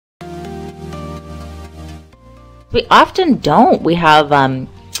We often don't. We have an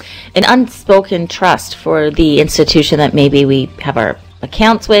unspoken trust for the institution that maybe we have our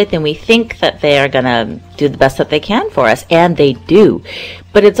accounts with, and we think that they are going to do the best that they can for us, and they do.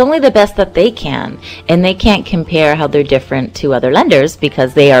 But it's only the best that they can, and they can't compare how they're different to other lenders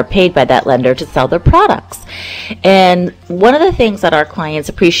because they are paid by that lender to sell their products. And one of the things that our clients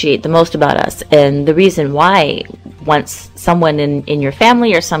appreciate the most about us, and the reason why once someone in your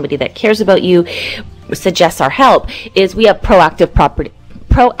family or somebody that cares about you suggests our help, is we have proactive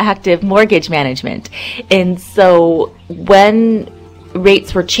mortgage management. And so when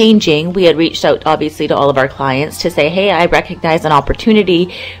rates were changing, we had reached out obviously to all of our clients to say, hey, I recognize an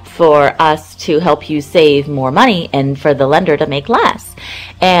opportunity for us to help you save more money and for the lender to make less.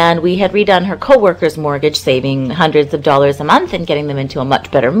 And we had redone her coworker's mortgage, saving hundreds of dollars a month and getting them into a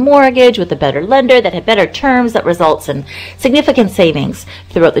much better mortgage with a better lender that had better terms that results in significant savings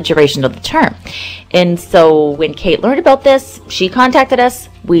throughout the duration of the term. And so when Kate learned about this, she contacted us.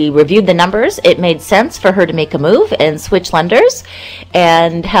 We reviewed the numbers. It made sense for her to make a move and switch lenders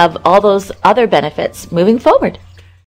and have all those other benefits moving forward.